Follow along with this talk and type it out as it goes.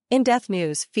In-depth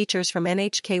news features from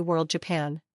NHK World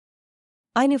Japan.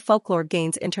 Ainu folklore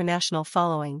gains international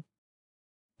following.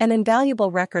 An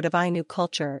invaluable record of Ainu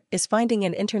culture is finding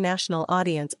an international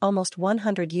audience almost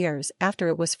 100 years after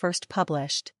it was first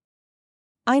published.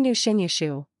 Ainu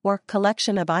Shinyoshu, or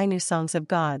Collection of Ainu Songs of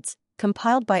Gods,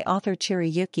 compiled by author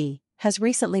Chiri Yukie, has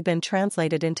recently been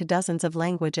translated into dozens of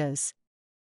languages.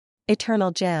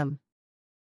 Eternal Gem.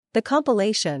 The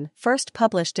compilation, first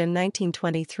published in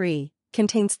 1923,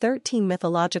 contains 13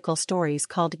 mythological stories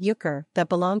called Yukie that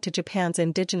belong to Japan's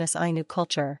indigenous Ainu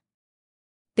culture.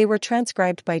 They were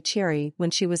transcribed by Chiri when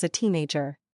she was a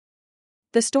teenager.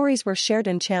 The stories were shared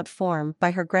in chant form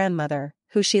by her grandmother,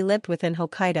 who she lived with in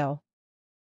Hokkaido.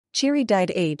 Chiri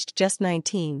died aged just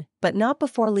 19, but not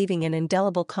before leaving an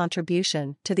indelible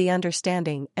contribution to the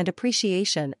understanding and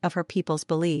appreciation of her people's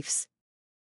beliefs.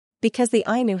 Because the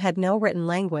Ainu had no written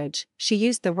language, she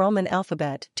used the Roman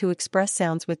alphabet to express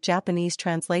sounds with Japanese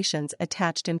translations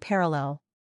attached in parallel.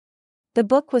 The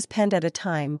book was penned at a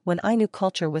time when Ainu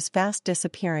culture was fast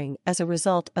disappearing as a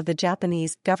result of the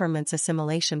Japanese government's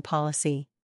assimilation policy.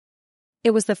 It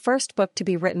was the first book to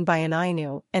be written by an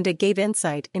Ainu, and it gave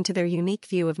insight into their unique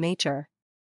view of nature.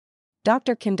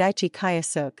 Dr. Kindaichi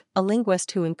Kayasuke, a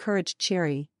linguist who encouraged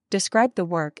Chiri, described the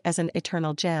work as an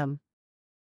eternal gem.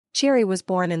 Chiri was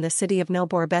born in the city of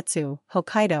Noboribetsu,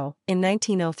 Hokkaido, in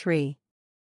 1903.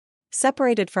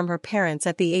 Separated from her parents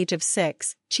at the age of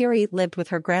 6, Chiri lived with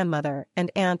her grandmother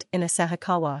and aunt in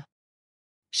Asahikawa.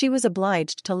 She was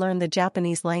obliged to learn the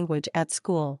Japanese language at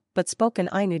school, but spoke an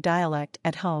Ainu dialect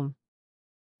at home.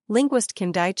 Linguist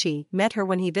Kindaichi met her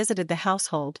when he visited the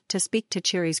household to speak to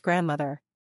Chiri's grandmother.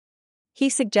 He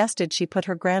suggested she put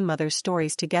her grandmother's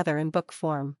stories together in book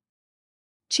form.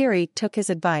 Chiri took his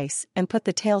advice and put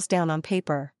the tales down on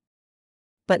paper.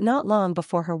 But not long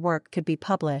before her work could be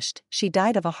published, she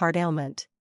died of a heart ailment.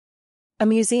 A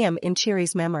museum in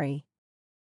Chiri's memory.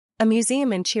 A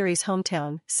museum in Chiri's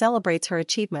hometown celebrates her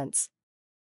achievements.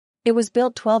 It was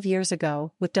built 12 years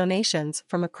ago with donations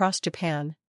from across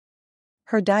Japan.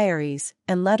 Her diaries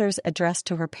and letters addressed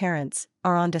to her parents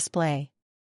are on display.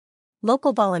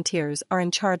 Local volunteers are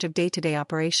in charge of day-to-day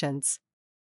operations.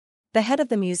 The head of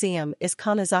the museum is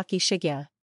Kanazaki Shigeya.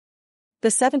 The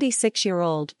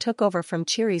 76-year-old took over from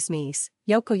Chiri's niece,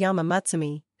 Yokoyama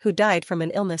Mutsumi, who died from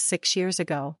an illness 6 years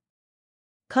ago.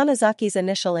 Kanazaki's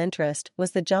initial interest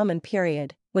was the Jomon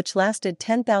period, which lasted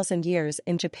 10,000 years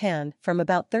in Japan from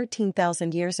about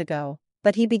 13,000 years ago,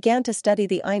 but he began to study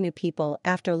the Ainu people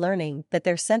after learning that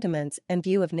their sentiments and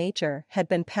view of nature had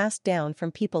been passed down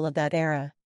from people of that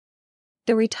era.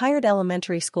 The retired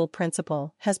elementary school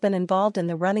principal has been involved in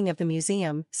the running of the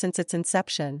museum since its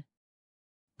inception.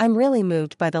 I'm really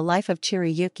moved by the life of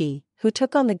Chiri Yukie, who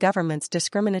took on the government's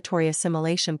discriminatory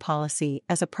assimilation policy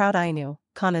as a proud Ainu,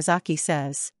 Kanazaki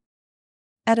says.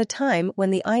 At a time when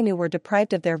the Ainu were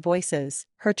deprived of their voices,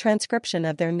 her transcription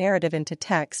of their narrative into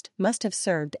text must have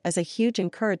served as a huge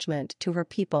encouragement to her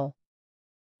people.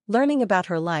 Learning about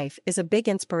her life is a big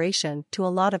inspiration to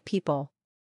a lot of people.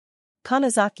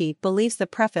 Kanazaki believes the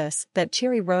preface that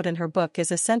Chiri wrote in her book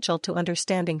is essential to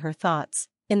understanding her thoughts.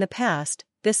 In the past,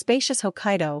 this spacious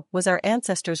Hokkaido was our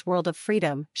ancestors' world of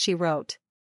freedom, she wrote.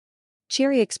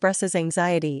 Chiri expresses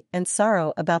anxiety and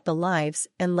sorrow about the lives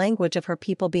and language of her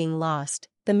people being lost,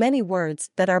 the many words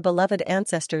that our beloved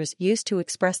ancestors used to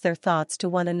express their thoughts to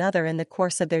one another in the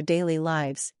course of their daily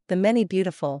lives, the many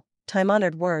beautiful,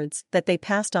 time-honored words that they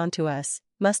passed on to us.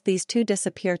 Must these two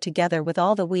disappear together with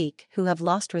all the weak who have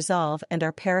lost resolve and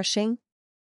are perishing?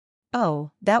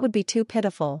 Oh, that would be too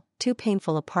pitiful, too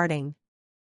painful a parting.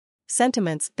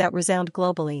 Sentiments that resound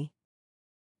globally.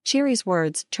 Chiri's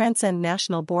words transcend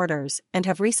national borders and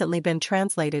have recently been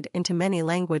translated into many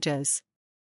languages.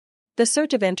 The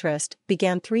surge of interest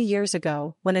began 3 years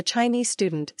ago when a Chinese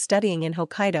student studying in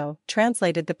Hokkaido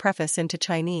translated the preface into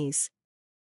Chinese.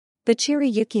 The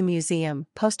Chiri Yukie Museum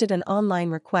posted an online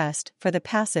request for the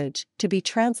passage to be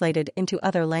translated into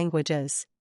other languages.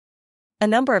 A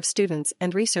number of students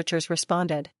and researchers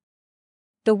responded.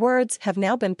 The words have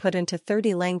now been put into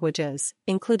 30 languages,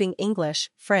 including English,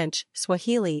 French,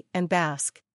 Swahili, and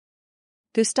Basque.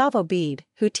 Gustavo Bede,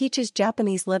 who teaches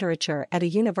Japanese literature at a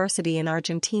university in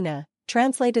Argentina,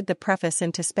 translated the preface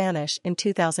into Spanish in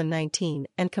 2019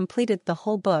 and completed the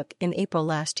whole book in April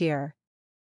last year.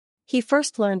 He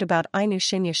first learned about Ainu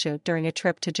Shinyoshu during a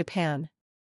trip to Japan.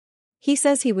 He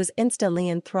says he was instantly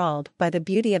enthralled by the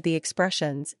beauty of the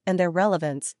expressions and their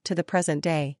relevance to the present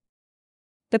day.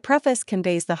 The preface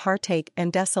conveys the heartache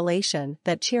and desolation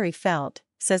that Chiri felt,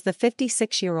 says the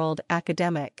 56-year-old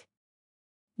academic.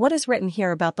 What is written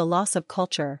here about the loss of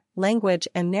culture, language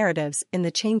and narratives in the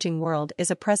changing world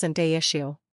is a present-day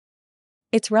issue.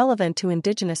 It's relevant to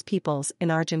indigenous peoples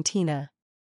in Argentina.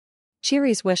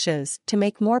 Chiri's wishes to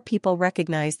make more people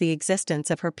recognize the existence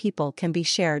of her people can be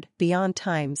shared beyond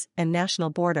times and national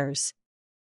borders.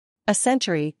 A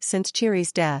century since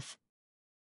Chiri's death.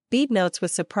 Bede notes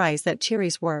with surprise that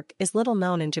Chiri's work is little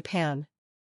known in Japan.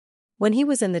 When he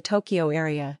was in the Tokyo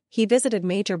area, he visited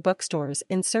major bookstores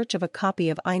in search of a copy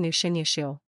of Ainu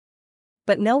Shinyoshu.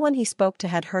 But no one he spoke to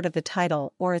had heard of the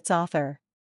title or its author.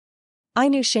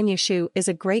 Ainu Shinyoshu is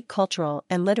a great cultural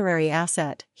and literary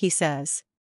asset, he says.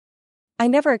 I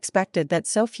never expected that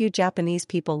so few Japanese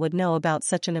people would know about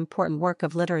such an important work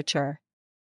of literature.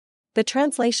 The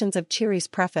translations of Chiri's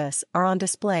preface are on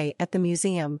display at the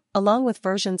museum, along with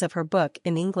versions of her book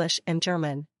in English and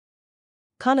German.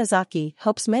 Kanazaki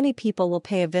hopes many people will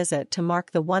pay a visit to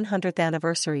mark the 100th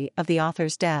anniversary of the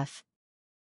author's death.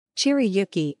 Chiri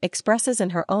Yukie expresses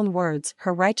in her own words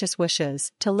her righteous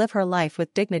wishes to live her life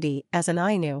with dignity as an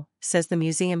Ainu, says the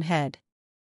museum head.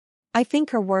 I think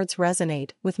her words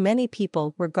resonate with many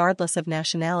people regardless of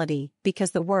nationality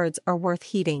because the words are worth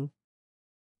heeding.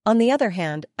 On the other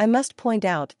hand, I must point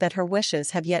out that her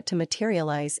wishes have yet to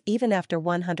materialize even after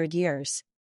 100 years.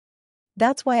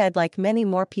 That's why I'd like many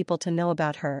more people to know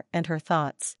about her and her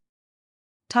thoughts.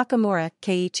 Takamura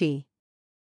Keiichi,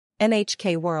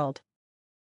 NHK World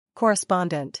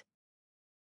Correspondent.